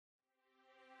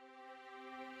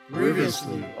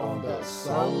Previously on the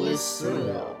Sunless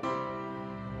Citadel.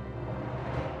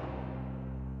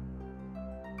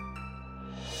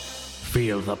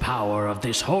 Feel the power of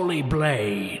this holy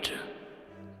blade.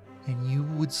 And you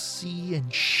would see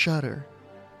and shudder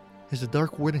as the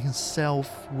Dark Warden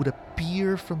himself would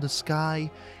appear from the sky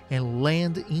and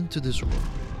land into this room.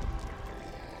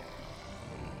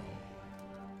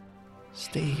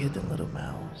 Stay hidden, little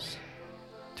mouse.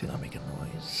 Do not make a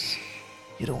noise.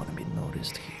 You don't want to be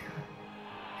noticed here.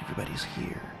 Everybody's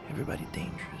here. Everybody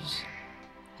dangerous.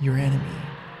 Your enemy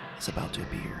is about to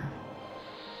appear.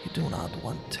 You do not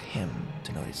want him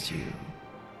to notice you.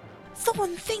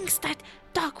 Someone thinks that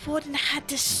Dark Warden had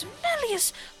the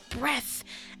smelliest breath,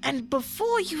 and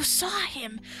before you saw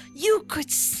him, you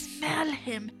could smell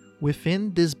him.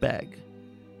 Within this bag,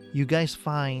 you guys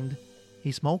find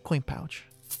a small coin pouch.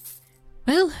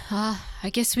 Well, I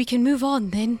guess we can move on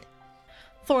then.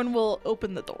 Thorn will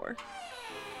open the door.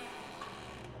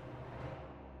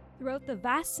 Throughout the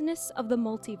vastness of the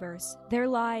multiverse, there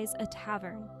lies a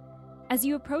tavern. As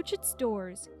you approach its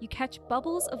doors, you catch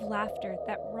bubbles of laughter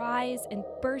that rise and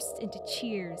burst into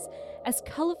cheers as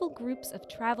colorful groups of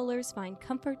travelers find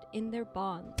comfort in their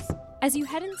bonds. As you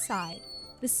head inside,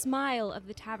 the smile of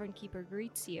the tavern keeper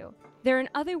greets you. They're an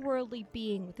otherworldly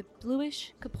being with a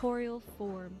bluish, corporeal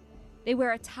form. They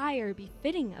wear attire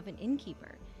befitting of an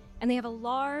innkeeper, and they have a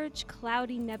large,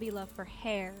 cloudy nebula for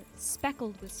hair,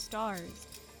 speckled with stars,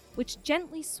 which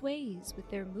gently sways with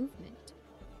their movement.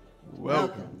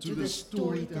 Welcome to the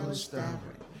Storyteller's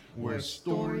Tavern, where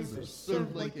stories are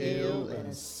served like ale and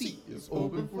a seat is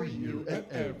open for you at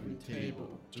every table.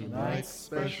 Tonight's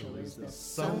special is the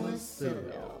Sunless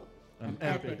Citadel, an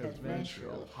epic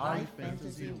adventure of high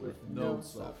fantasy with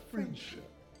notes of friendship,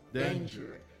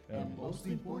 danger, and most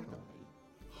importantly,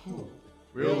 hope.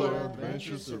 Will our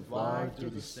adventure survive to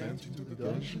descent into the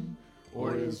dungeon,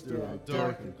 or is there a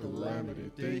darker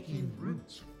calamity taking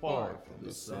root far from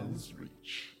the sun's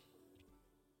reach?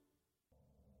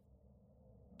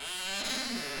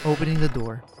 Opening the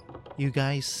door, you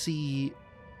guys see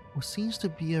what seems to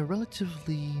be a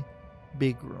relatively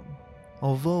big room.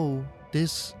 Although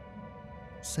this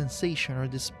sensation or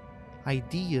this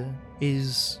idea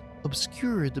is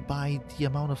obscured by the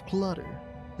amount of clutter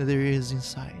that there is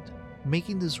inside,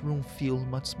 making this room feel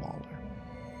much smaller.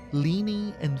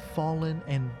 Leaning and fallen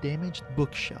and damaged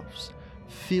bookshelves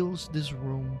fills this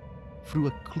room through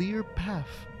a clear path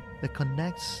that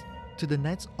connects to the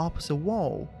next opposite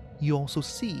wall. You also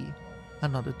see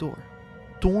another door.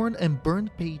 Torn and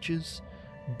burned pages,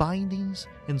 bindings,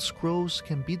 and scrolls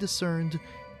can be discerned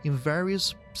in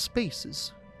various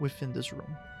spaces within this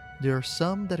room. There are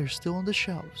some that are still on the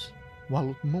shelves,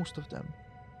 while most of them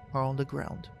are on the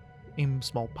ground in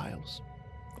small piles.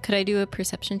 Could I do a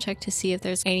perception check to see if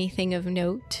there's anything of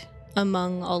note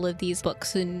among all of these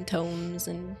books and tomes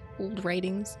and old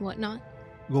writings and whatnot?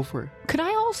 Go for it. Could I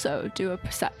also do a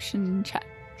perception check?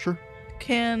 Sure.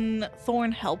 Can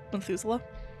Thorn help Methuselah?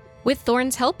 With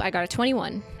Thorn's help, I got a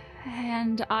 21.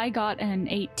 And I got an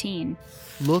 18.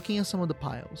 Looking at some of the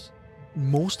piles,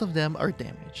 most of them are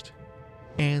damaged,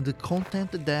 and the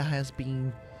content that has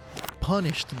been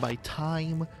punished by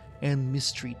time and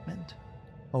mistreatment.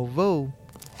 Although,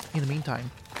 in the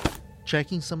meantime,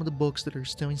 checking some of the books that are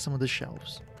still in some of the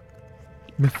shelves,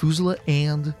 Methuselah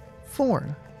and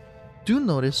Thorn do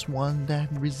notice one that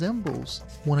resembles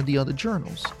one of the other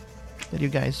journals that you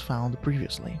guys found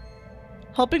previously.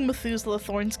 Helping Methuselah,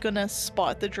 Thorn's gonna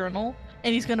spot the journal,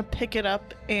 and he's gonna pick it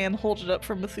up and hold it up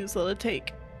for Methuselah to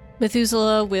take.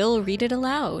 Methuselah will read it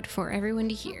aloud for everyone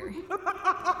to hear.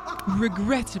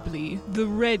 Regrettably, the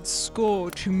red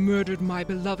scourge who murdered my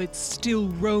beloved still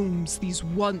roams these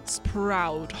once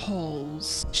proud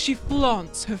halls. She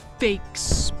flaunts her fake,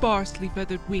 sparsely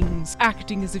feathered wings,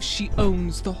 acting as if she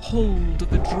owns the hold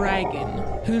of a dragon.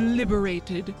 Her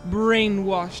liberated,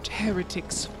 brainwashed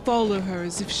heretics follow her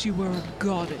as if she were a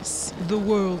goddess. The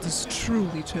world is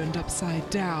truly turned upside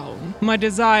down. My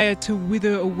desire to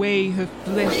wither away her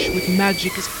flesh with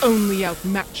magic is only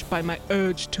outmatched by my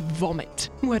urge to vomit.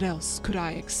 What else could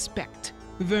I expect?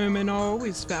 Vermin are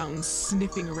always found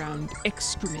sniffing around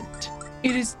excrement.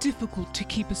 It is difficult to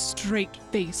keep a straight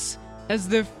face, as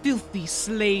their filthy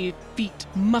slave feet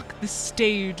muck the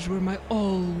stage where my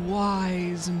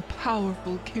all-wise and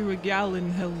powerful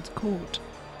Kirigalin held court.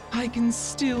 I can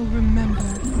still remember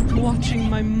watching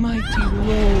my mighty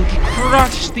lord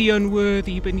crush the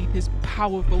unworthy beneath his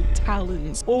powerful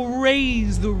talons, or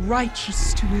raise the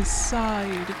righteous to his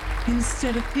side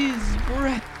instead of his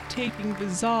breath breathtaking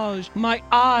visage, my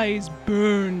eyes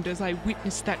burned as I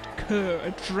witnessed that cur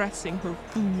addressing her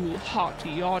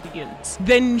foolhardy audience.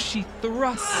 Then she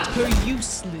thrust her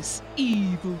useless,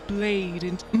 evil blade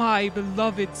into my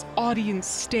beloved's audience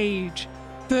stage,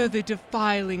 further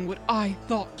defiling what I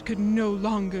thought could no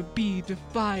longer be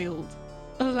defiled.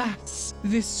 Alas,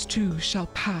 this too shall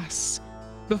pass.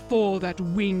 Before that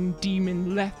winged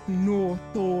demon left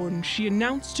Norththorn, she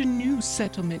announced a new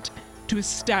settlement to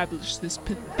establish this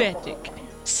pathetic,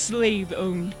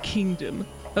 slave-owned kingdom,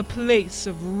 a place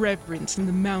of reverence in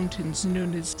the mountains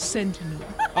known as Sentinel.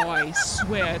 Oh, I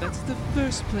swear that's the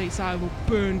first place I will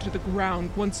burn to the ground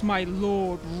once my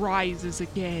lord rises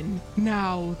again.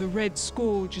 Now, the Red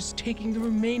Scourge is taking the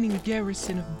remaining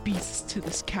garrison of beasts to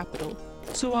this capital,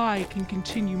 so I can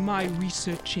continue my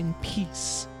research in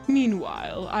peace.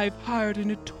 Meanwhile, I've hired a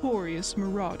notorious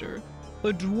marauder,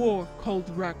 a dwarf called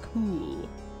Rakul,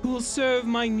 who will serve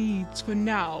my needs for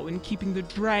now in keeping the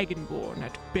Dragonborn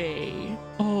at bay.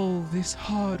 All this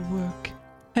hard work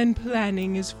and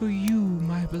planning is for you,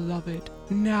 my beloved,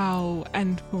 now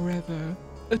and forever.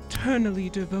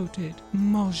 Eternally devoted,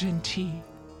 mon gentil.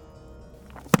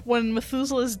 When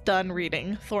Methuselah is done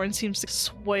reading, Thorn seems to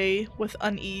sway with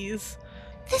unease.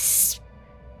 This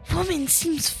woman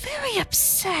seems very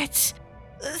upset.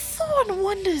 Thorn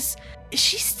wonders, is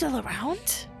she still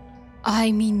around?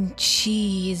 I mean,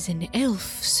 she is an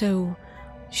elf, so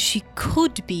she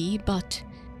could be, but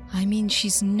I mean,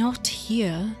 she's not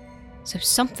here. So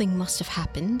something must have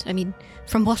happened. I mean,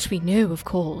 from what we know, of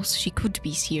course, she could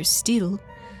be here still.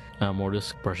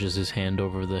 Mortis brushes his hand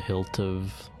over the hilt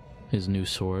of his new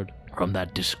sword. From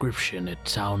that description, it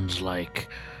sounds like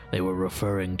they were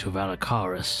referring to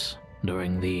Valakaris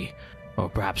during or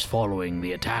perhaps following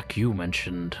the attack you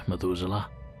mentioned, Methuselah.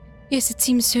 Yes, it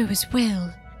seems so as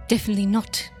well. Definitely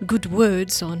not good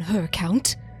words on her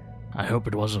account. I hope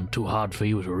it wasn't too hard for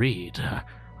you to read.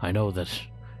 I know that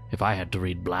if I had to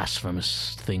read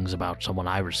blasphemous things about someone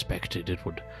I respected, it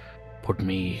would put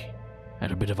me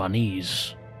at a bit of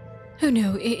unease. Oh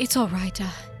no, it's all right.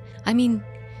 I mean,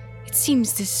 it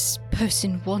seems this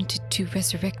person wanted to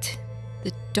resurrect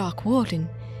the Dark Warden,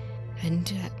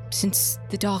 and since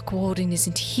the Dark Warden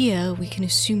isn't here, we can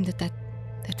assume that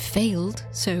failed.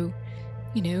 So,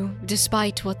 you know,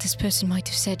 despite what this person might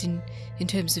have said in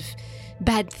terms of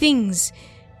bad things,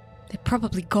 they're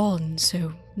probably gone,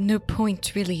 so no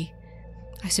point really,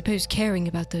 I suppose, caring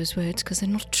about those words, because they're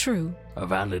not true. A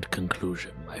valid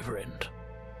conclusion, my friend.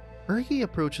 Urgi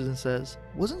approaches and says,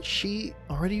 wasn't she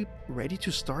already ready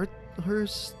to start her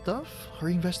stuff? Her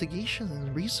investigation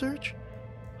and research?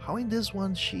 How in this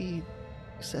one she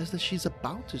says that she's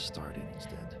about to start it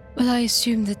instead? Well, I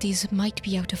assume that these might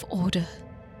be out of order.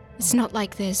 It's not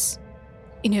like there's,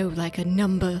 like a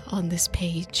number on this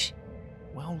page.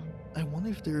 Well, I wonder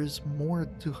if there's more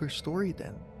to her story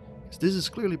then. Because this is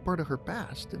clearly part of her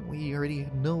past, and we already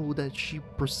know that she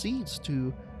proceeds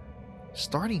to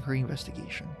starting her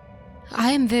investigation.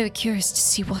 I am very curious to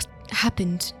see what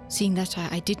happened, seeing that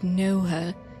I didn't know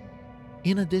her.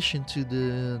 In addition to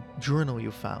the journal you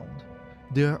found,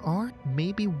 there are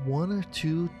maybe 1 or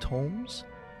 2 tomes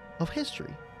of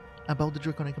history about the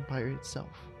Draconic Empire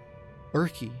itself.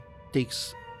 Urki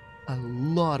takes a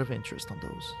lot of interest on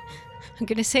those. I'm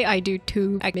gonna say I do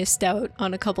too. I missed out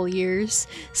on a couple years,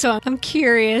 so I'm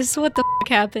curious what the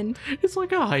happened. It's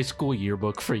like a high school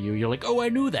yearbook for you. You're like, oh, I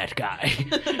knew that guy.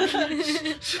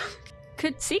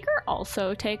 Could Seeker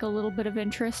also take a little bit of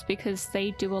interest, because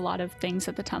they do a lot of things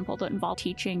at the temple that involve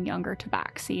teaching younger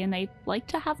tabaxi, and they like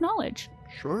to have knowledge?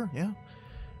 Sure, yeah.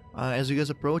 As you guys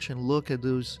approach and look at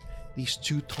these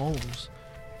 2 tomes,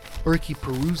 Urki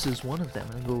peruses one of them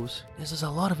and goes, this is a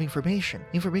lot of information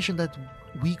that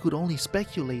we could only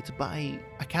speculate by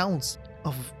accounts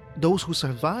of those who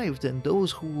survived and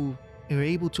those who were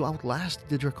able to outlast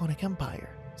the Draconic Empire,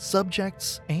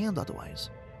 subjects and otherwise.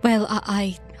 Well,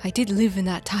 I did live in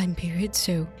that time period,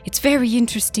 so it's very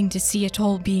interesting to see it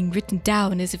all being written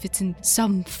down as if it's in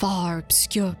some far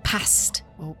obscure past.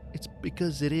 Well, it's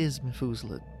because it is,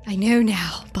 Methuselah. I know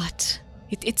now, but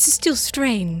it's still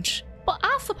strange. Well,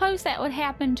 I suppose that would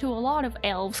happen to a lot of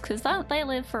elves, because don't they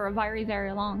live for a very,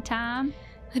 very long time?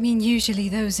 I mean, usually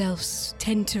those elves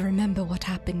tend to remember what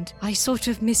happened. I sort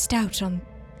of missed out on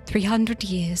 300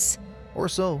 years. Or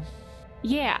so.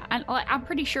 Yeah, and I'm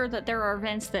pretty sure that there are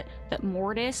events that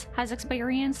Mortis has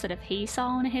experienced that if he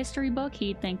saw in a history book,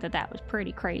 he'd think that was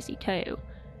pretty crazy too.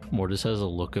 Mortis has a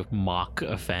look of mock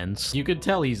offense. You could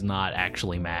tell he's not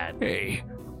actually mad. Hey,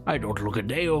 I don't look a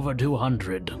day over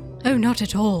 200. Oh, not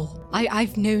at all.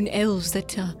 I've known elves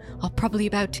that are probably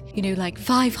about, like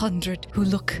 500 who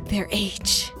look their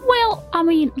age. Well, I I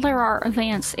mean, there are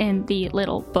events in the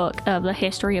little book of the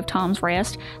history of Tom's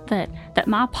Rest that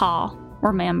my pa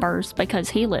remembers because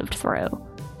he lived through.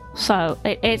 So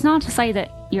it's not to say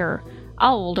that you're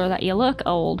old or that you look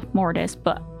old, Mortis,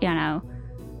 but, you know...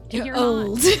 You're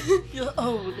old. You're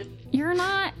old. You're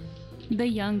not the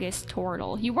youngest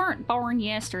turtle. You weren't born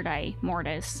yesterday,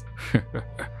 Mortis.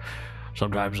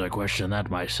 Sometimes I question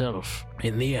that myself.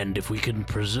 In the end, if we can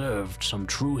preserve some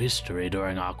true history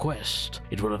during our quest,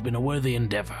 it will have been a worthy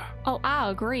endeavor. Oh, I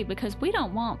agree, because we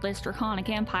don't want this Draconic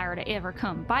Empire to ever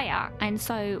come back, and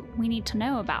so we need to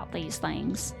know about these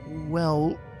things.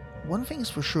 Well, one thing's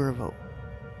for sure, though.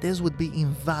 This would be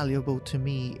invaluable to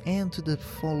me and to the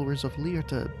followers of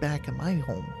Lyrta back at my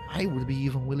home. I would be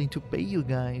even willing to pay you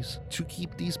guys to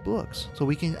keep these books, so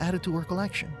we can add it to our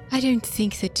collection. I don't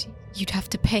think that you'd have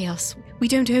to pay us. We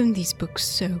don't own these books,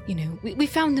 so, you know, we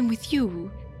found them with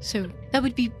you. So that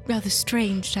would be rather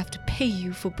strange to have to pay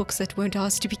you for books that weren't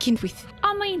ours to begin with.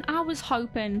 I mean, I was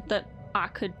hoping that I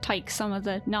could take some of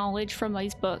the knowledge from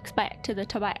these books back to the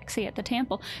Tabaxi at the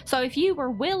temple. So if you were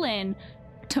willing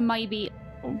to maybe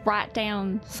write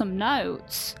down some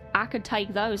notes, I could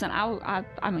take those, and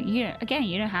I mean, you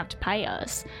don't have to pay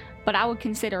us, but I would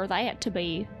consider that to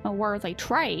be a worthy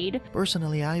trade.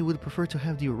 Personally, I would prefer to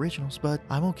have the originals, but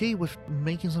I'm okay with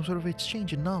making some sort of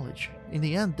exchange in knowledge. In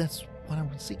the end, that's what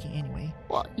I'm seeking anyway.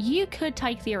 Well, you could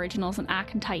take the originals and I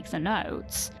can take the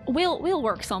notes. We'll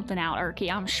work something out,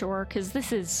 Erky, I'm sure, because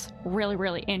this is really,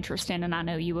 really interesting, and I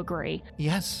know you agree.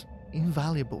 Yes.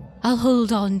 Invaluable. I'll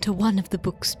hold on to one of the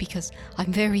books because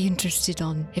I'm very interested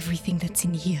on everything that's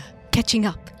in here. Catching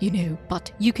up, you know,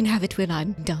 but you can have it when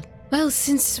I'm done. Well,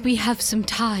 since we have some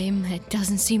time, it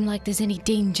doesn't seem like there's any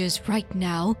dangers right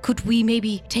now. Could we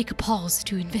maybe take a pause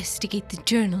to investigate the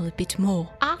journal a bit more?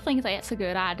 I think that's a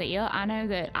good idea. I know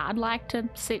that I'd like to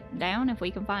sit down if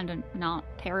we can find a not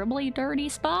terribly dirty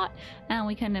spot, and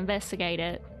we can investigate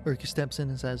it. Erky steps in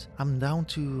and says, I'm down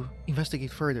to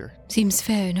investigate further. Seems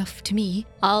fair enough to me.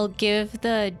 I'll give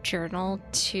the journal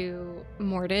to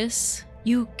Mortis.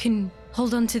 You can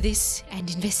hold on to this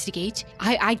and investigate.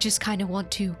 I just kind of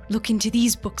want to look into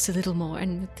these books a little more.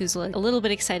 And Methuselah A little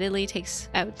bit excitedly takes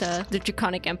out the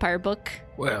Draconic Empire book.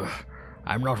 Well,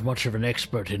 I'm not much of an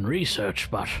expert in research,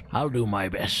 but I'll do my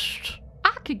best.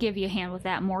 I could give you a hand with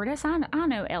that, Mortis. I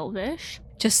know Elvish.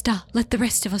 just let the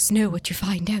rest of us know what you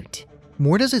find out.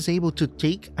 Mortis is able to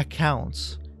take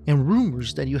accounts and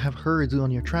rumors that you have heard on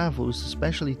your travels,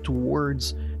 especially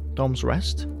towards Tom's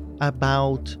Rest,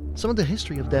 about some of the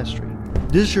history of Destry.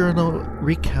 This journal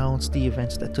recounts the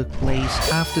events that took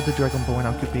place after the Dragonborn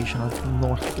occupation of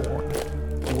Northbourne,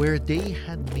 where they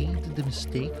had made the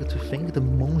mistake to think the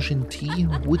Mongenty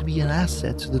would be an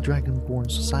asset to the Dragonborn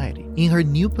society. In her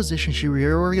new position, she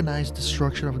reorganized the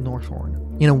structure of Northbourne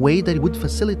in a way that would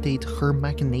facilitate her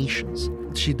machinations.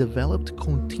 She developed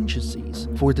contingencies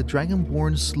for the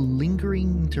Dragonborn's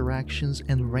lingering interactions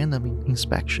and random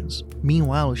inspections.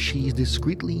 Meanwhile, she is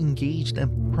discreetly engaged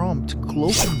and prompt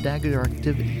cloak and dagger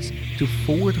activities to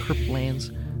forward her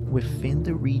plans within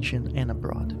the region and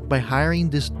abroad. By hiring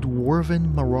this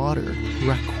dwarven marauder,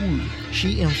 Rakul,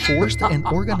 she enforced and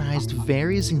organized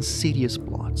various insidious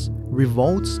plots,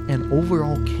 revolts, and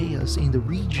overall chaos in the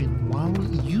region while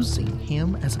using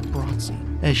him as a proxy,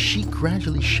 as she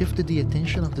gradually shifted the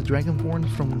attention of the Dragonborn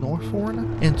from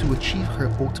Northbourne and to achieve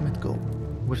her ultimate goal.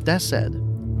 With that said,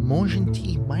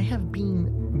 Mongenty might have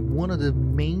been one of the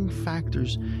main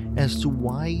factors as to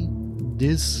why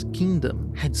this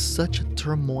kingdom had such a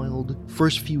turmoiled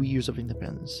first few years of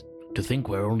independence. To think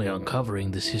we're only uncovering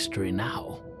this history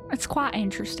now. It's quite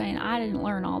interesting. I didn't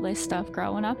learn all this stuff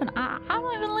growing up, and I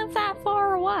don't even live that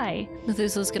far away.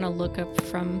 Methuselah's gonna look up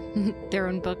from their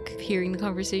own book, hearing the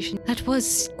conversation. That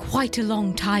was quite a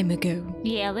long time ago.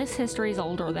 Yeah, this history's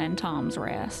older than Tom's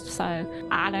Rest, so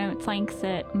I don't think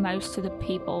that most of the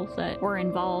people that were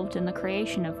involved in the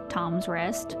creation of Tom's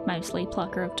Rest, mostly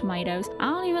Plucker of Tomatoes, I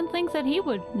don't even think that he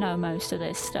would know most of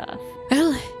this stuff.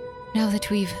 Well, now that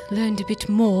we've learned a bit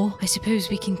more, I suppose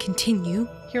we can continue.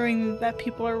 Hearing that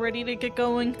people are ready to get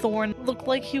going, Thorn looked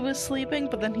like he was sleeping,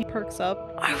 but then he perks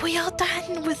up. Are we all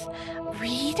done with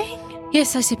reading?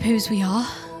 Yes, I suppose we are.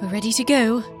 We're ready to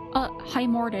go. Hey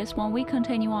Mortis, when we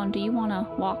continue on, do you want to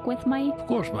walk with me? Of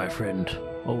course, my friend.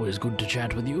 Always good to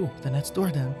chat with you. The next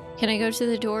door then. Can I go to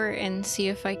the door and see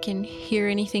if I can hear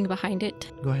anything behind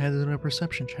it? Go ahead and do a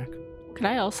perception check. Could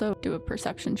I also do a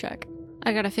perception check?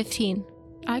 I got a 15.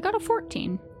 I got a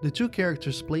 14. The two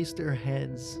characters place their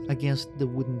heads against the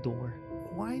wooden door,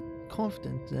 quite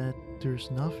confident that there's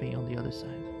nothing on the other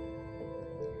side.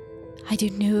 I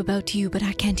don't know about you, but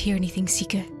I can't hear anything,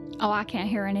 Seeker. Oh, I can't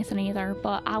hear anything either,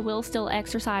 but I will still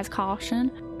exercise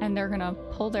caution, and they're gonna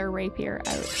pull their rapier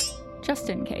out, just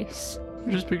in case.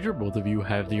 Just picture both of you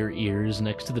have your ears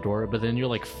next to the door, but then you're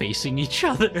like facing each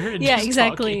other and Yeah, just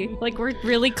exactly. talking. Like we're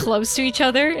really close to each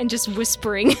other and just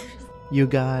whispering. You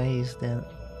guys then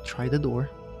try the door.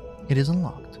 It is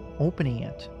unlocked. Opening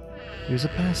it, there's a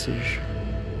passage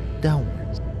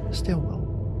downwards, a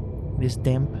stairwell. It is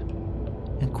damp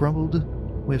and crumbled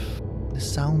with the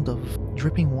sound of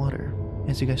dripping water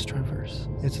as you guys traverse.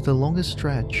 It's the longest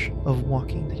stretch of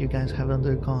walking that you guys have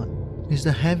undergone. It's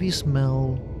the heavy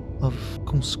smell of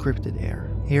conscripted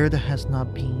air that has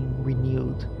not been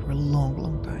renewed for a long,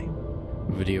 long time.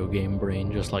 Video game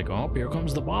brain just like, oh, here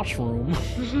comes the boss room.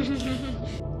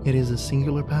 It is a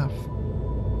singular path.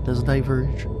 It does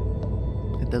diverge.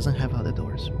 It doesn't have other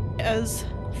doors. As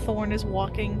Thorn is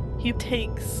walking, he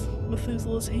takes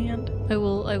Methuselah's hand. I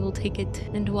will take it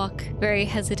and walk very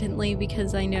hesitantly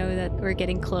because I know that we're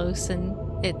getting close and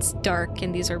it's dark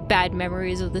and these are bad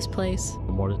memories of this place.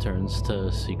 Morta turns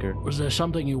to Seeker. Was there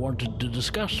something you wanted to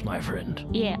discuss, my friend?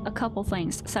 Yeah, a couple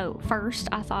things. So first,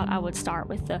 I thought I would start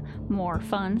with the more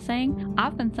fun thing.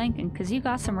 I've been thinking, because you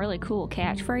got some really cool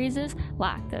catchphrases,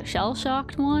 like the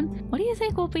shell-shocked one. What do you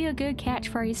think will be a good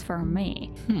catchphrase for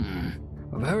me?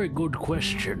 A very good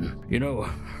question. You know,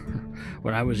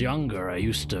 when I was younger, I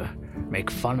used to make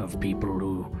fun of people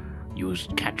who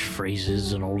used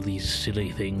catchphrases and all these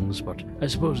silly things, but I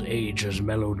suppose age has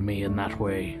mellowed me in that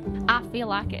way. I feel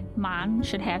like mine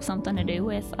should have something to do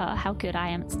with how good I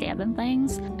am at stabbing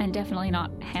things, and definitely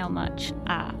not how much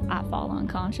I fall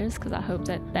unconscious, because I hope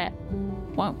that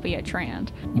won't be a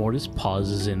trend. Mortis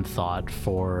pauses in thought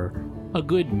for a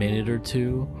good minute or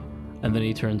two, and then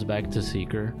he turns back to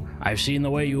Seeker. I've seen the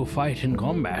way you fight in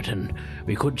combat, and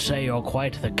we could say you're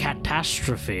quite the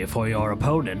Cat-tastrophe for your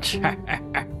opponent.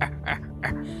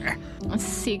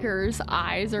 Seeker's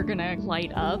eyes are gonna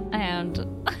light up, and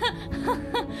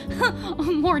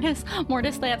Mortis,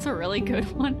 that's a really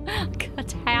good one.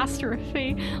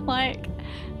 Catastrophe. Like,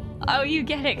 oh, you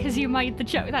get it because you made the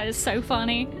joke. That is so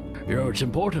funny. You know, it's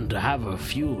important to have a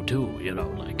few too, you know,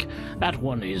 like, that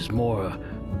one is more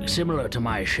similar to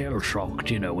my shell-shocked,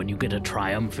 you know, when you get a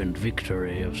triumphant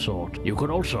victory of sort. You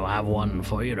could also have one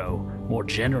for, you know, more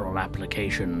general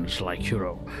applications, like, you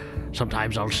know,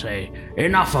 sometimes I'll say,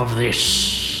 enough of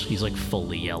this! He's like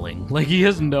fully yelling. Like he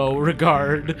has no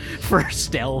regard for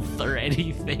stealth or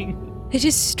anything. It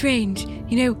is strange.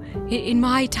 You know, in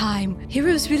my time,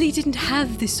 heroes really didn't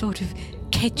have this sort of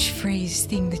catchphrase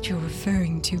thing that you're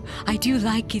referring to. I do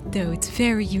like it though, it's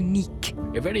very unique.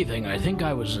 If anything, I think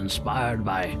I was inspired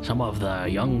by some of the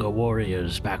younger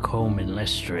warriors back home in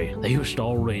Lestry. They used to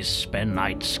always spend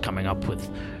nights coming up with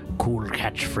cool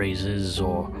catchphrases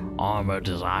or armor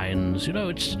designs. You know,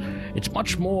 it's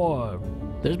much more...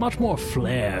 There's much more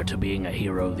flair to being a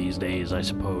hero these days, I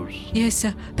suppose. Yes,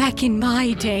 back in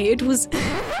my day, it was...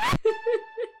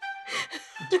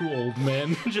 Two old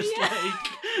men, just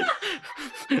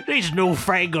like... These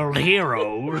newfangled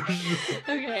heroes.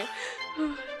 Okay.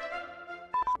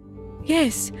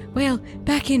 Yes, well,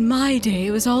 back in my day,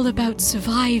 it was all about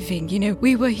surviving, you know.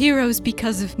 We were heroes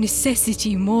because of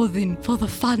necessity more than for the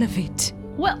fun of it.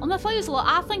 Well, Methuselah,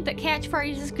 I think that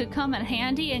catchphrases could come in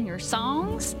handy in your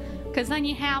songs, because then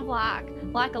you have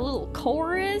like a little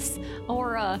chorus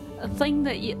or a thing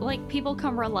that you, like, people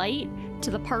can relate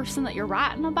to the person that you're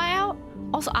writing about.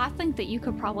 Also, I think that you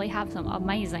could probably have some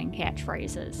amazing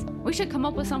catchphrases. We should come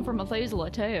up with some for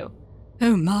Methuselah, too.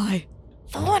 Oh my.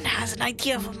 Thorn has an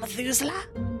idea for Methuselah.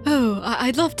 Oh,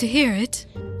 I'd love to hear it.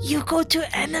 You go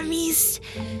to enemies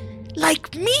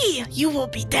like me, you will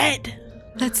be dead.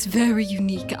 That's very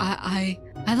unique. I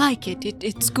like it.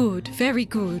 It's good. Very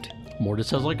good.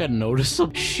 Mortis has like a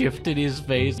noticeable shift in his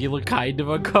face. You look kind of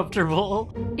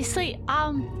uncomfortable. You see,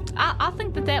 I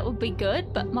think that would be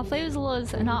good, but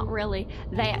Methuselah's not really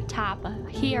that type of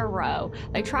hero.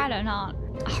 They try to not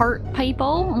hurt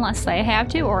people unless they have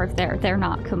to, or if they're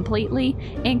not completely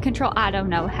in control. I don't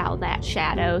know how that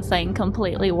shadow thing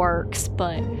completely works,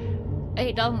 but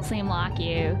it doesn't seem like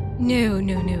you. No,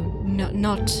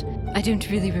 not. I don't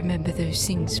really remember those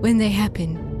things when they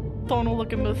happen. Thorn will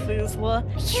look at Methuselah.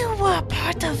 You were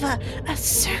part of a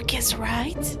circus,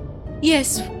 right?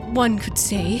 Yes, one could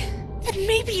say. Then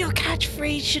maybe your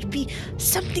catchphrase should be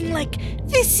something like,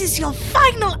 "This is your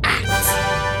final act."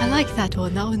 I like that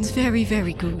one. That one's very,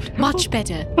 very good. Much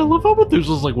better. I love how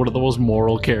Methuselah's like one of the most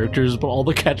moral characters, but all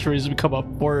the catchphrases we come up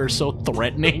for are so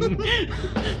threatening.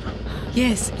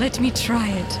 Yes, let me try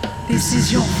it. This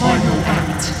is your final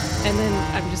act. And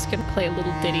then I'm just gonna play a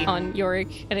little ditty on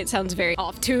Yorick, and it sounds very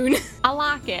off-tune. I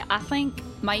like it. I think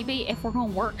maybe if we're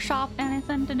gonna workshop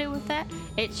anything to do with that,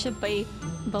 it should be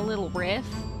the little riff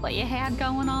that you had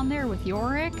going on there with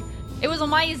Yorick. It was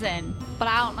amazing, but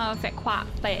I don't know if it quite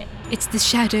fit. It's the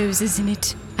shadows, isn't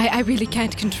it? I really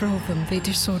can't control them. They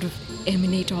just sort of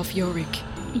emanate off Yorick.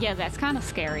 Yeah, that's kind of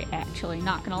scary, actually.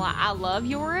 Not gonna lie. I love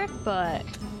Yorick, but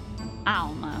I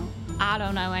don't know. I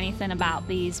don't know anything about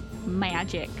these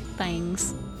magic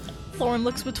things. Thorn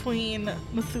looks between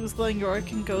Methuselah and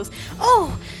Yorick and goes,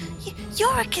 Oh,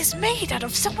 Yorick is made out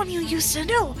of someone you used to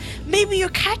know. Maybe your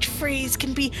catchphrase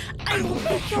can be, I will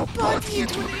make your body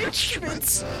into an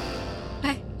instrument.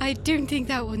 I don't think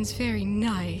that one's very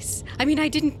nice. I mean, I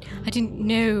didn't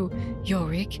know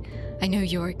Yorick. I know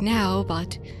Yorick now,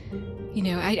 but, you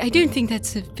know, I don't think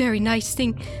that's a very nice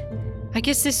thing. I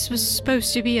guess this was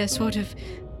supposed to be a sort of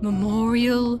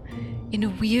memorial in a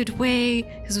weird way,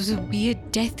 because it was a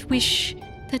weird death wish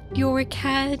that Yorick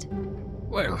had.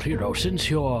 Well, you know, since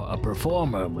you're a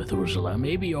performer, Methuselah,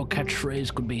 maybe your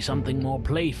catchphrase could be something more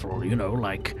playful, you know,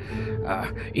 like,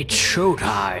 it's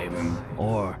showtime,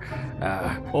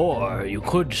 or you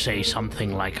could say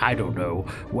something like, I don't know,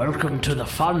 welcome to the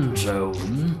fun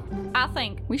zone. I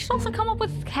think we should also come up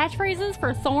with catchphrases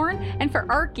for Thorn and for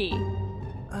Erky.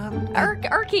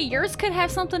 Erky, yours could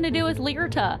have something to do with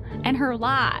Lyrta and her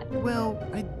light. Well,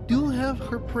 I do have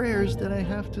her prayers that I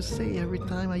have to say every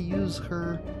time I use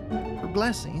her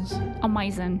blessings.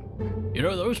 Amazing. You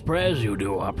know, those prayers you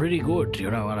do are pretty good, you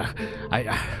know,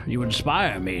 and you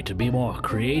inspire me to be more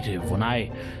creative when I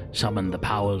summon the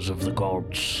powers of the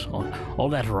gods. All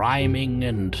that rhyming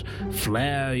and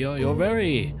flair,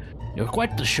 you're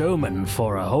quite the showman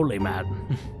for a holy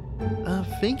man.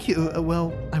 Thank you.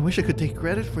 Well, I wish I could take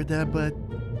credit for that, but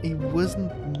it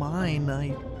wasn't mine.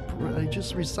 I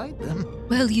just recite them.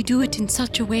 Well, you do it in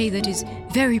such a way that is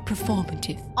very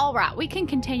performative. All right, we can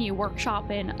continue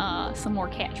workshopping some more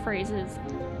catchphrases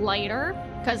later,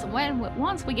 because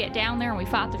once we get down there and we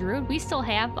fight the druid, we still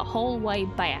have the whole way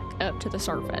back up to the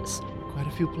surface. Quite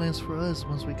a few plans for us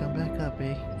once we come back up,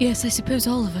 eh? Yes, I suppose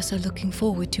all of us are looking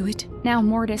forward to it. Now,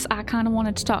 Mortis, I kind of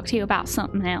wanted to talk to you about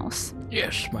something else.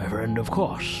 Yes, my friend, of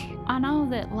course. I know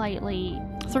that lately,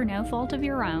 through no fault of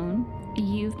your own,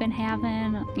 you've been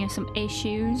having, some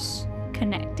issues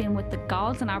connecting with the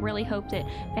gods, and I really hope that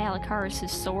Valakaris'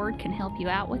 sword can help you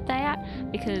out with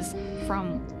that, because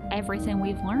from everything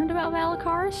we've learned about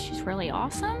Valakaris, she's really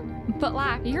awesome.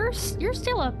 But you're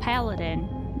still a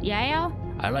paladin, yeah?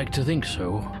 I like to think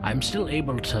so. I'm still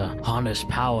able to harness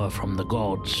power from the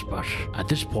gods, but at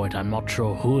this point I'm not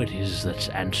sure who it is that's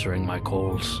answering my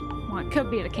calls. Well, it could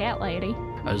be the cat lady.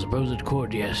 I suppose it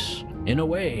could, yes. In a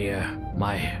way,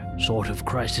 my sort of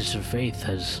crisis of faith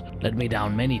has led me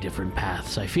down many different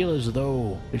paths. I feel as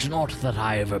though it's not that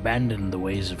I have abandoned the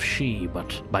ways of she,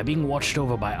 but by being watched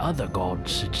over by other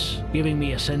gods, it's giving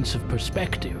me a sense of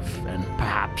perspective, and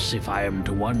perhaps if I am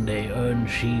to one day earn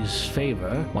she's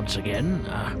favor once again,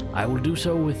 I will do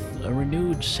so with a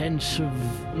renewed sense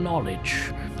of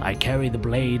knowledge. I carry the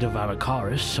blade of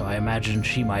Valakaris, so I imagine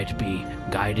she might be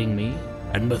guiding me.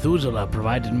 And Methuselah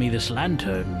provided me this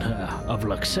lantern of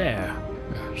Luxair.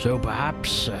 So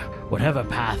perhaps, whatever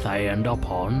path I end up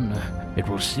on, it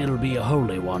will still be a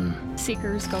holy one.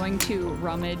 Seeker's going to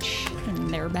rummage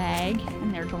in their bag,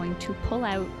 and they're going to pull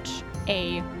out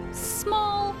a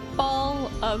small ball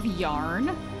of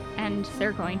yarn, and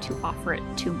they're going to offer it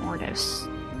to Mortis.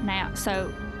 Now,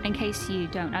 so in case you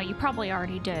don't know, you probably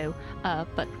already do,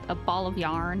 but a ball of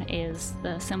yarn is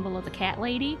the symbol of the cat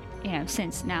lady.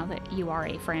 Since now that you are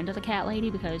a friend of the cat lady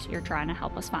because you're trying to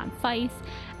help us find Faith,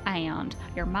 and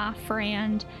you're my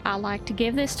friend, I like to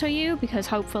give this to you because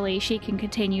hopefully she can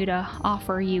continue to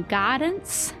offer you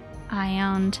guidance,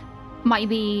 and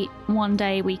maybe one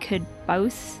day we could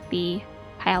both be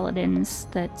paladins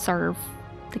that serve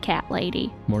the cat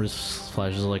lady. Mortis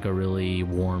flashes like a really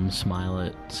warm smile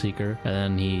at Seeker, and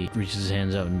then he reaches his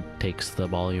hands out and takes the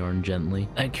ball of yarn gently.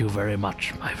 Thank you very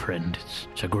much, my friend.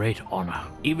 It's a great honor.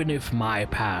 Even if my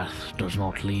path does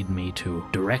not lead me to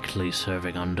directly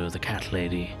serving under the cat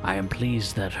lady, I am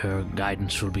pleased that her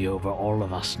guidance will be over all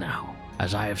of us now.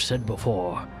 As I have said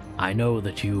before, I know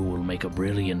that you will make a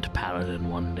brilliant paladin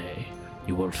one day.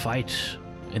 You will fight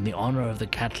in the honor of the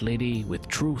cat lady with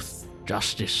truth,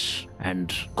 justice,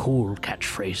 and cool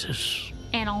catchphrases.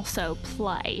 And also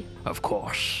play. Of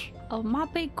course. My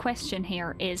big question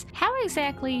here is, how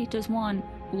exactly does one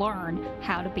learn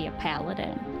how to be a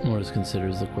paladin? Mortis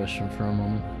considers the question for a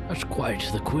moment. That's quite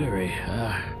the query.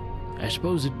 I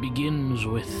suppose it begins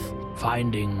with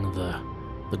finding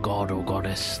the the god or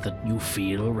goddess that you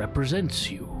feel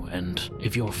represents you. And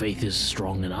if your faith is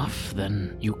strong enough,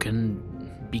 then you can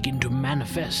begin to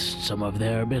manifest some of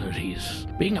their abilities.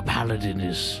 Being a paladin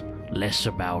is less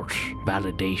about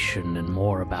validation and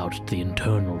more about the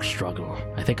internal struggle.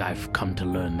 I think I've come to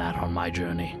learn that on my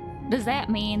journey. Does that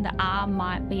mean that I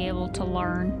might be able to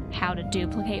learn how to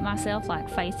duplicate myself like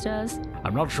Faith does?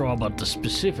 I'm not sure about the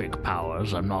specific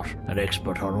powers. I'm not an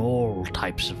expert on all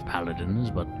types of paladins,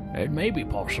 but it may be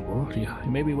possible.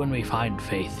 Maybe when we find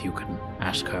Faith, you can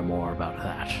ask her more about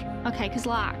that. Okay, because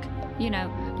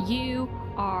you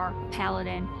are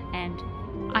paladin and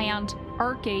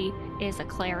Erky is a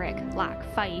cleric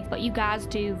like Faith, but you guys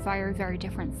do very, very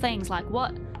different things. Like,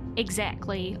 what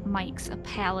exactly makes a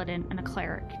paladin and a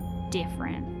cleric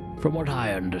different? From what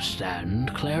I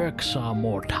understand, clerics are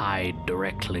more tied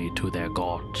directly to their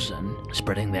gods and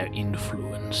spreading their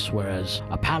influence, whereas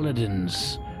a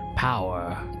paladin's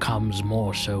power comes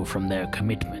more so from their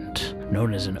commitment,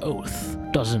 known as an oath.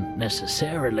 Doesn't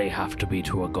necessarily have to be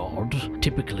to a god,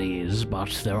 typically is, but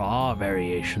there are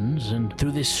variations, and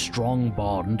through this strong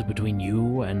bond between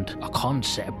you and a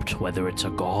concept, whether it's a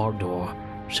god or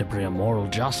simply a moral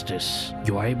justice,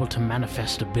 you are able to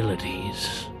manifest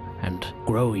abilities and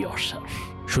grow yourself.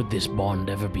 Should this bond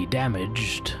ever be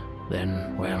damaged,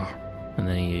 then, well... And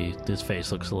then his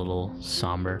face looks a little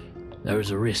somber. There is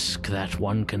a risk that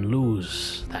one can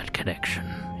lose that connection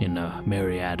in a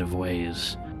myriad of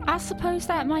ways. I suppose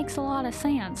that makes a lot of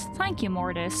sense. Thank you,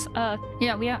 Mortis. We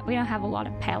don't have a lot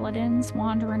of paladins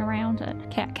wandering around at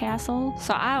Cat Castle,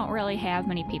 so I don't really have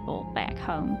many people back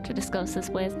home to discuss this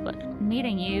with, but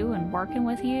meeting you and working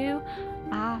with you,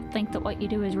 I think that what you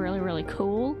do is really, really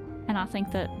cool, and I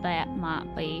think that that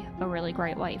might be a really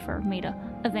great way for me to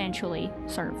eventually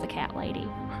serve the cat lady.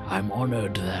 I'm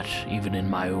honored that even in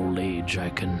my old age I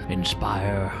can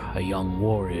inspire a young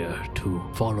warrior to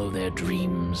follow their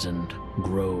dreams and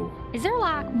grow. Is there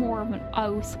like more of an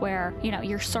oath where,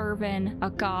 you're serving a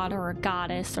god or a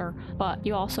goddess, but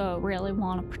you also really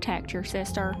want to protect your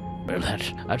sister? Well,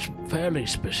 that's fairly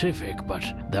specific, but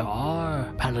there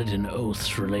are paladin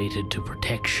oaths related to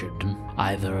protection,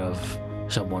 either of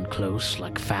someone close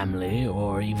like family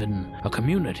or even a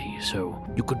community. So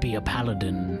you could be a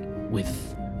paladin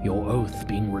with your oath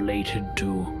being related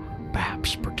to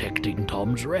perhaps protecting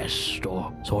Tom's Rest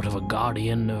or sort of a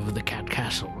guardian of the Cat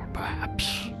Castle,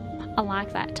 perhaps. I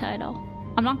like that title.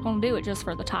 I'm not going to do it just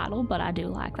for the title, but I do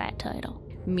like that title.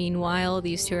 Meanwhile,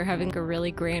 these two are having a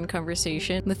really grand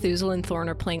conversation. Methuselah and Thorn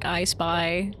are playing I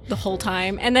Spy the whole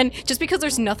time. And then, just because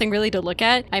there's nothing really to look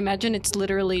at, I imagine it's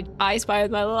literally I spy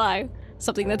with my little eye.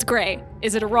 Something that's gray.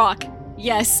 Is it a rock?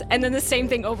 Yes. And then the same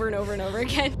thing over and over and over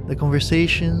again. The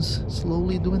conversations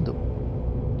slowly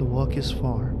dwindle. The walk is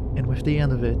far, and with the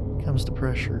end of it comes the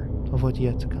pressure of what's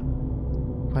yet to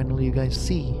come. Finally, you guys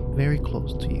see, very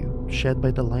close to you, shed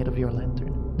by the light of your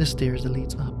lantern, the stairs that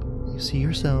leads up. You see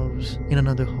yourselves in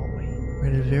another hallway, where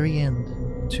at the very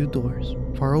end, two doors,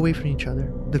 far away from each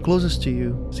other. The closest to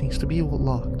you seems to be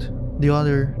locked. The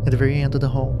other, at the very end of the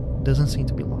hall, doesn't seem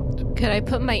to be locked. Could I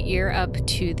put my ear up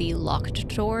to the locked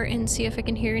door and see if I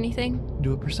can hear anything?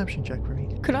 Do a perception check for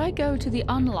me. Could I go to the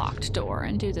unlocked door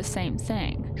and do the same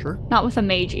thing? Sure. Not with a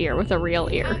mage ear, with a real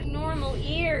ear. I have normal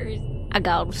ears. I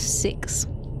got 6.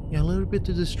 You're a little bit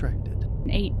too distracted.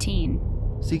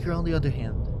 18. Seeker, on the other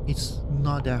hand, it's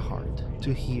not that hard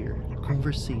to hear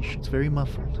conversations, very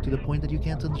muffled, to the point that you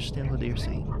can't understand what they're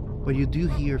saying. But you do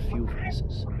hear a few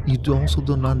voices. You also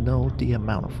do not know the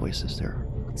amount of voices there are.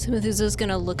 So Methuselah's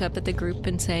gonna look up at the group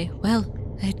and say, well,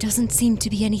 there doesn't seem to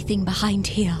be anything behind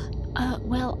here.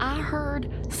 Well, I heard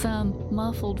some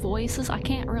muffled voices. I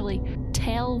can't really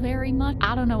tell very much.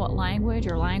 I don't know what language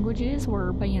or languages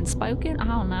were being spoken. I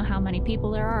don't know how many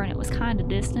people there are, and it was kind of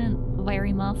distant,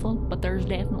 very muffled, but there's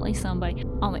definitely somebody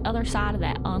on the other side of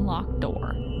that unlocked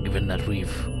door. Given that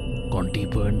we've gone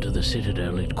deeper into the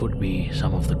Citadel, it could be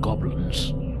some of the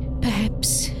goblins.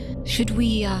 Perhaps, should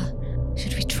we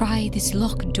try this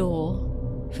locked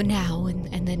door for now,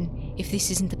 and then if this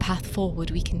isn't the path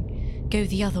forward, we can go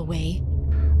the other way?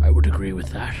 I would agree with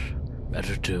that.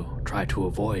 Better to try to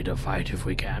avoid a fight if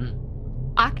we can.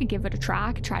 I could give it a try.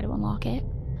 I could try to unlock it.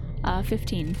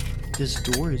 15. This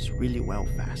door is really well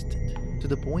fastened, to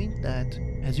the point that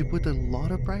as you put a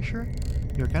lot of pressure,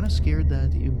 you're kind of scared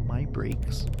that it might break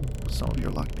some of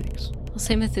your lockpicks. I'll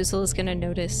say Methuselah's gonna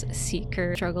notice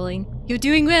Seeker struggling. You're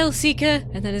doing well, Seeker!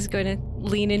 And then is going to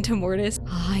lean into Mortis.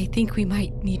 I think we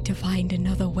might need to find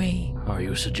another way. Are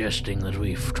you suggesting that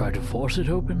we've tried to force it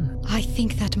open? I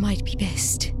think that might be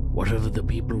best. What of the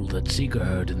people that Seeker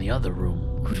heard in the other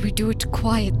room? Could we do it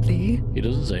quietly? He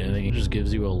doesn't say anything. He just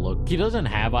gives you a look. He doesn't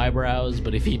have eyebrows,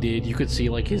 but if he did, you could see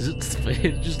like they're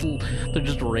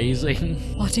just raising.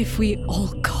 What if we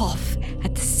all cough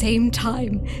at the same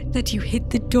time that you hit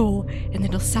the door, and then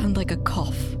it'll sound like a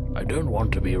cough? I don't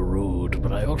want to be rude,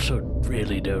 but I also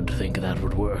really don't think that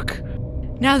would work.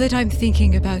 Now that I'm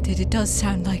thinking about it, it does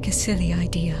sound like a silly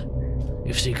idea.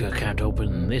 If Seeker can't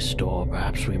open this door,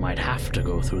 perhaps we might have to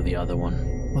go through the other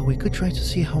one. Well, we could try to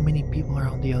see how many people are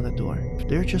on the other door. If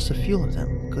there are just a few of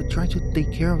them, could try to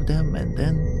take care of them and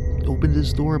then open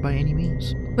this door by any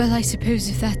means. Well, I suppose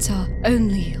if that's our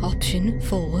only option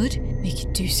forward, we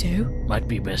could do so. Might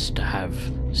be best to have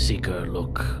Seeker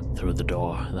look through the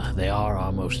door. They are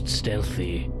our most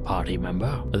stealthy party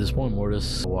member. At this point,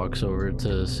 Mortis walks over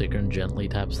to Seeker and gently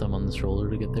taps them on the shoulder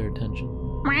to get their attention.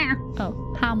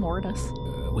 Oh, hi, Mortis.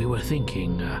 We were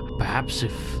thinking, perhaps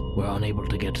if we're unable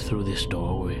to get through this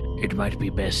door, it might be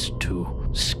best to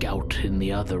scout in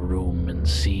the other room and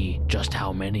see just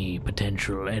how many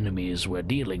potential enemies we're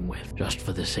dealing with, just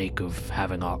for the sake of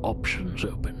having our options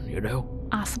open, you know?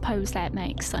 I suppose that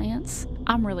makes sense.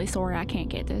 I'm really sorry I can't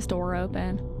get this door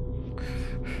open.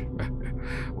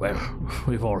 Well,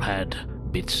 we've all had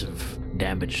bits of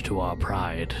damage to our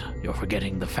pride. You're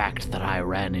forgetting the fact that I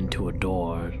ran into a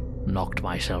door, knocked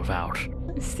myself out.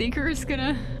 Seeker's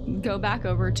gonna go back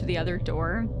over to the other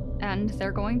door, and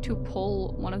they're going to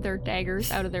pull one of their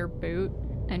daggers out of their boot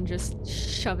and just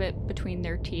shove it between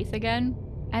their teeth again.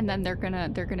 And then they're gonna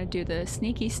do the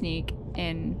sneaky sneak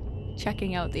in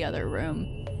checking out the other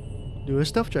room. Do a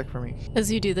stealth check for me.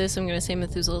 As you do this, I'm going to say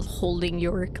Methuselah's holding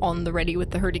Yorick on the ready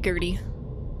with the hurdy-gurdy.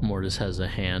 Mortis has a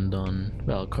hand on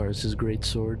Valkar's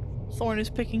greatsword. Thorn is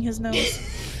picking his nose.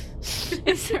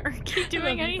 Is Urky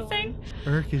doing anything?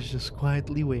 Urk is just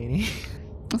quietly waiting.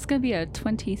 It's gonna be a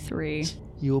 23.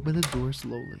 You open the door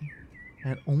slowly,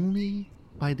 and only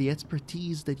by the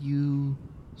expertise that you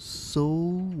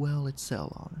so well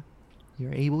excel on,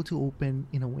 you're able to open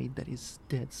in a way that is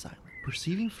dead silent.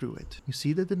 Perceiving through it, you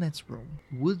see that the next room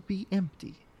would be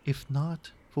empty, if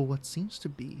not for what seems to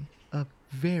be a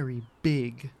very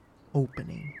big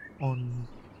opening on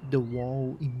the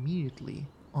wall immediately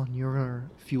on your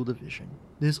field of vision.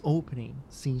 This opening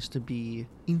seems to be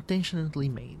intentionally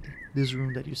made. This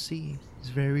room that you see is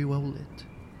very well lit,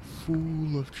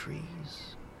 full of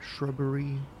trees,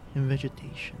 shrubbery, and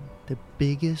vegetation. The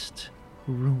biggest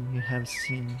room you have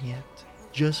seen yet,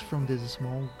 just from this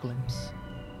small glimpse.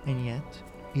 And yet,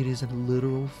 it is a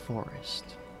literal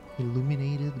forest,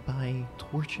 illuminated by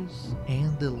torches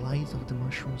and the light of the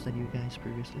mushrooms that you guys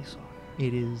previously saw.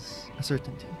 It is a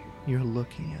certainty. You're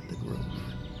looking at the grove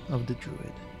of the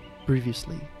druid.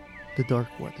 Previously, the Dark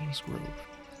Warden's grove.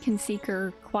 Can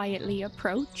Seeker quietly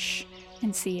approach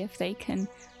and see if they can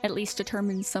at least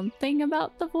determine something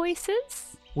about the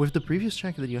voices? With the previous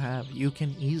check that you have, you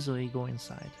can easily go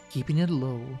inside. Keeping it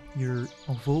low, you're,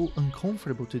 although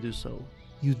uncomfortable to do so,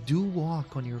 you do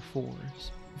walk on your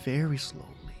fours, very slowly,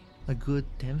 a good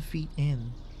 10 feet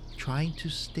in, trying to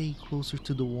stay closer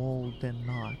to the wall than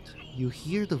not. You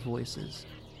hear the voices,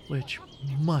 which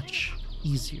much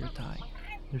easier time.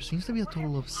 There seems to be a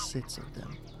total of 6 of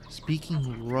them,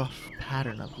 speaking rough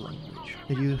pattern of language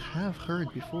that you have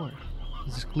heard before.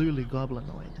 This is clearly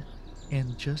goblinoid.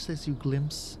 And just as you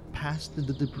glimpse past the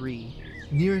debris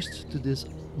nearest to this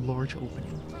large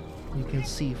opening, you can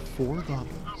see 4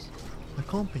 goblins,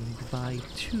 accompanied by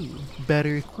 2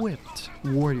 better equipped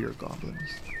warrior goblins.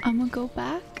 I'm gonna go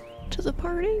back to the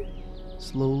party.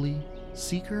 Slowly,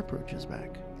 Seeker approaches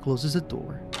back, closes the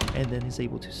door, and then is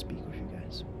able to speak with you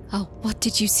guys. Oh, what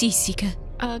did you see, Seeker?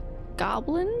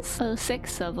 Goblins,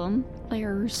 6 of them.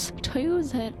 There's 2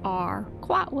 that are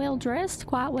quite well dressed,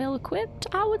 quite well equipped,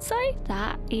 I would say.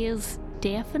 That is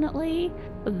definitely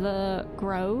the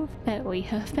grove that we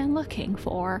have been looking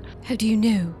for. How do you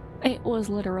know? It was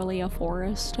literally a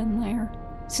forest in there.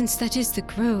 Since that is the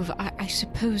grove, I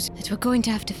suppose that we're going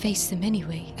to have to face them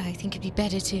anyway. I think it'd be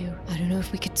better to, I don't know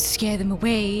if we could scare them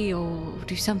away or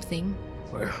do something.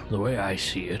 Well, the way I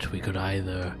see it, we could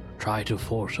either try to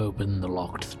force open the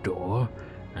locked door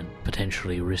and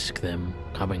potentially risk them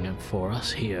coming in for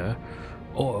us here,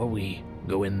 or we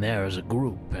go in there as a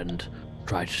group and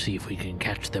try to see if we can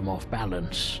catch them off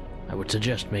balance. I would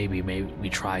suggest maybe we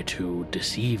try to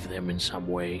deceive them in some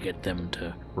way, get them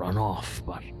to run off,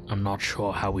 but I'm not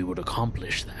sure how we would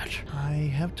accomplish that.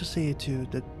 I have to say too,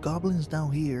 the goblins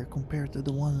down here compared to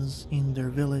the ones in their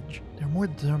village, they're more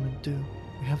determined too.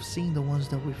 We have seen the ones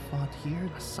that we fought here,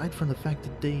 aside from the fact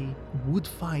that they would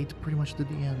fight pretty much to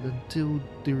the end until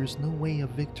there is no way of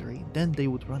victory, then they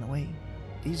would run away.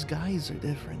 These guys are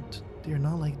different. They're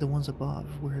not like the ones above,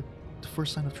 where the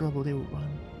first sign of trouble, they will run.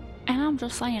 And I'm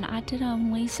just saying, I did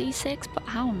only see 6, but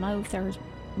I don't know if there's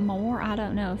more. I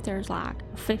don't know if there's like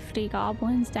 50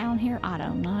 goblins down here. I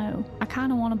don't know. I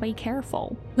kind of want to be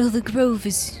careful. Well, the grove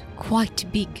is quite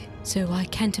big, so I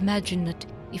can't imagine that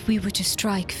if we were to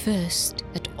strike first,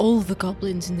 that all the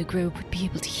goblins in the grove would be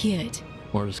able to hear it.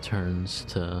 Mortis turns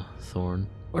to Thorn.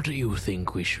 What do you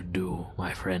think we should do,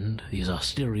 my friend? These are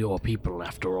still your people,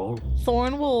 after all.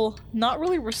 Thorn will not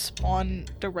really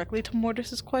respond directly to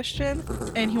Mortis's question,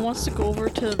 and he wants to go over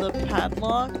to the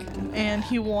padlock, and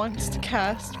he wants to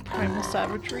cast Primal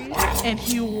Savagery, and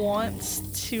he wants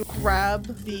to grab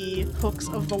the hooks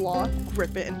of the lock,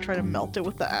 grip it, and try to melt it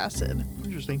with the acid.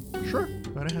 Interesting. Sure,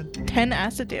 right ahead. 10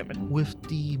 acid damage. With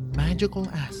the magical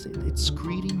acid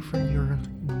excreting from your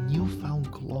newfound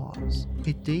claws,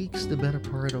 it takes the better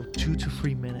part of 2 to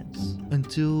 3 minutes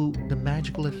until the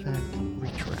magical effect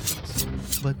retracts.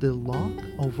 But the lock,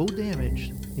 although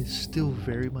damaged, is still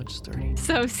very much sturdy.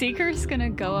 So Seeker's gonna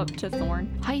go up to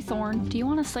Thorn. Hey Thorn, do you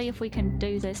want to see if we can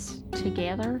do this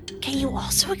together? Can you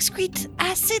also excrete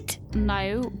acid?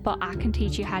 No, but I can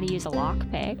teach you how to use a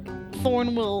lockpick.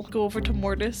 Thorn will go over to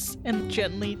Mortis and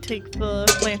gently take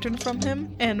the lantern from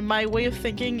him. And my way of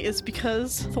thinking is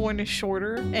because Thorn is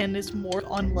shorter and is more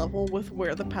on level with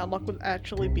where the padlock would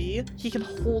actually be, he can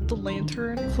hold the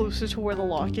lantern closer to where the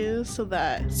lock is so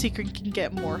that Seeker can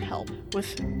get more help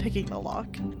with picking the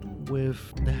lock.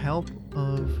 With the help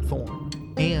of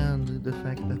Thorn and the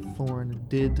fact that Thorn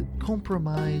did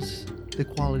compromise the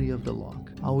quality of the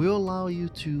lock, I will allow you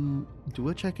to do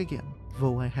a check again.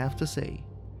 Though I have to say,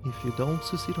 if you don't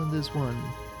succeed on this one,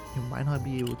 you might not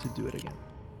be able to do it again.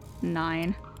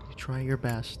 9. You try your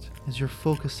best. As you're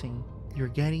focusing, you're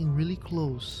getting really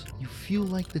close. You feel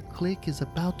like the click is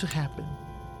about to happen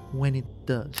when it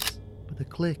does. But the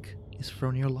click is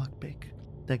from your lockpick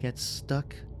that gets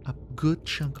stuck, a good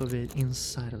chunk of it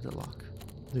inside of the lock.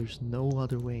 There's no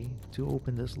other way to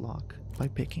open this lock by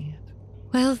picking it.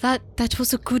 Well, that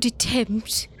was a good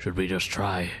attempt. Should we just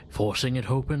try forcing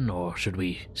it open, or should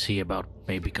we see about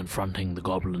maybe confronting the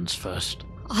goblins first?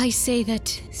 I say that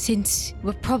since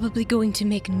we're probably going to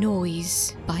make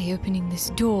noise by opening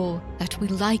this door that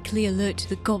will likely alert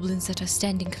the goblins that are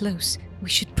standing close, we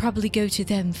should probably go to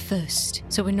them first,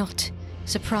 so we're not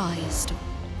surprised or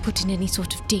put in any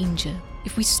sort of danger.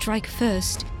 If we strike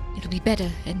first, it'll be better,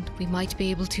 and we might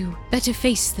be able to better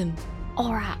face them.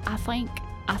 Alright, I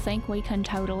think we can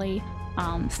totally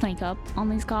sneak up on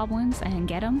these goblins and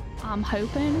get them. I'm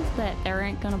hoping that there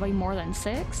ain't gonna be more than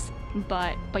 6,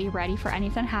 but be ready for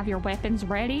anything. Have your weapons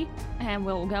ready, and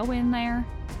we'll go in there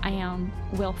and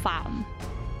we'll fight them.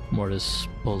 Mortis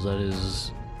pulls out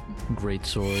his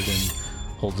greatsword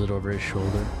and holds it over his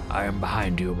shoulder. I am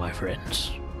behind you, my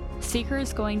friends. Seeker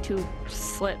is going to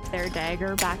slip their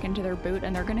dagger back into their boot,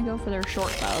 and they're going to go for their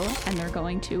short bow, and they're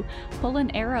going to pull an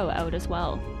arrow out as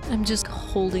well. I'm just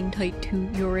holding tight to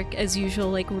Yorick as usual,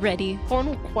 like ready. Thorn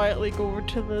will quietly go over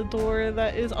to the door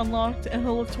that is unlocked, and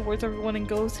he'll look towards everyone and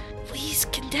goes, We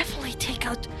can definitely take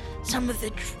out some of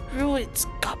the druids'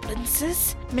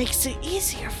 goblins. Makes it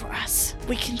easier for us.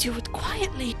 We can do it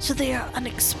quietly so they are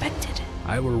unexpected.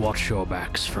 I will watch your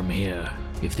backs from here.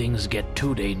 If things get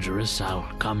too dangerous, I'll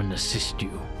come and assist you.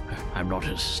 I'm not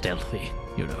as stealthy,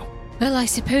 you know. Well, I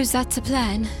suppose that's a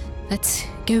plan. Let's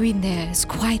go in there as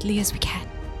quietly as we can.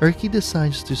 Erky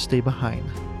decides to stay behind.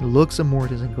 He looks at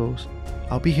Mortis and goes,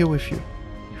 I'll be here with you.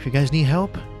 If you guys need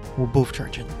help, we'll both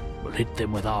charge in. We'll hit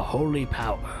them with our holy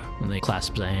power. And they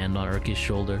clasp a hand on Erky's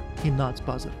shoulder. He nods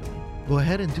positively. Go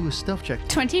ahead and do a stealth check.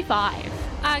 25.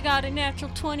 I got a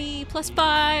natural 20 plus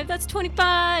 5. That's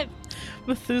 25.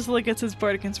 Methuselah gets his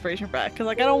bardic inspiration back, because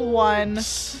I got a 1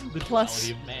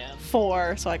 plus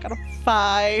 4, so I got a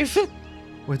 5.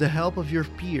 With the help of your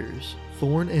peers,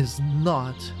 Thorn is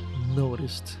not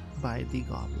noticed by the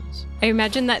goblins. I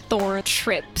imagine that Thorn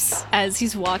trips as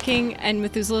he's walking, and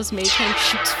Methuselah's mage hand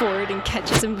shoots forward and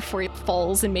catches him before he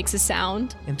falls and makes a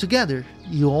sound. And together,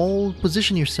 you all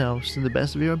position yourselves to the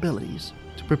best of your abilities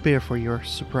to prepare for your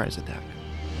surprise attack.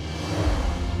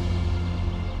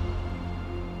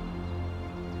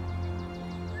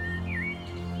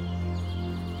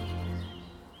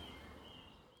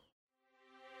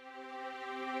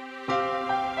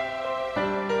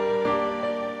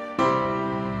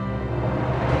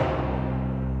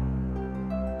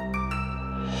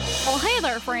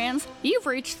 Friends, you've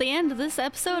reached the end of this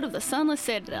episode of the Sunless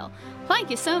Citadel.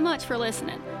 Thank you so much for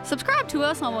listening. Subscribe to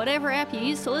us on whatever app you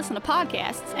use to listen to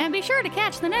podcasts, and be sure to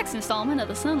catch the next installment of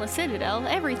the Sunless Citadel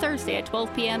every Thursday at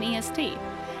 12 p.m. EST.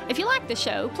 If you like the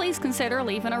show, please consider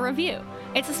leaving a review.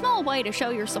 It's a small way to show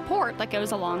your support that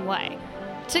goes a long way.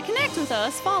 To connect with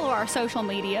us, follow our social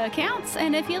media accounts,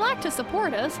 and if you'd like to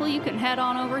support us, well, you can head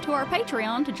on over to our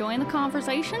Patreon to join the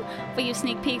conversation, view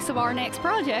sneak peeks of our next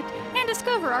project, and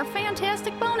discover our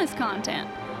fantastic bonus content.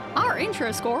 Our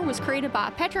intro score was created by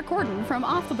Patrick Gordon from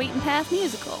Off the Beaten Path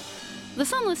Musical. The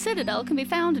Sunless Citadel can be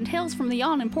found in Tales from the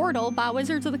Yawning Portal by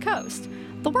Wizards of the Coast.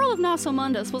 The World of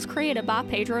Nosomundus was created by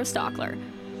Pedro Stockler.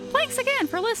 Thanks again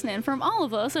for listening from all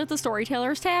of us at the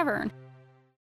Storyteller's Tavern.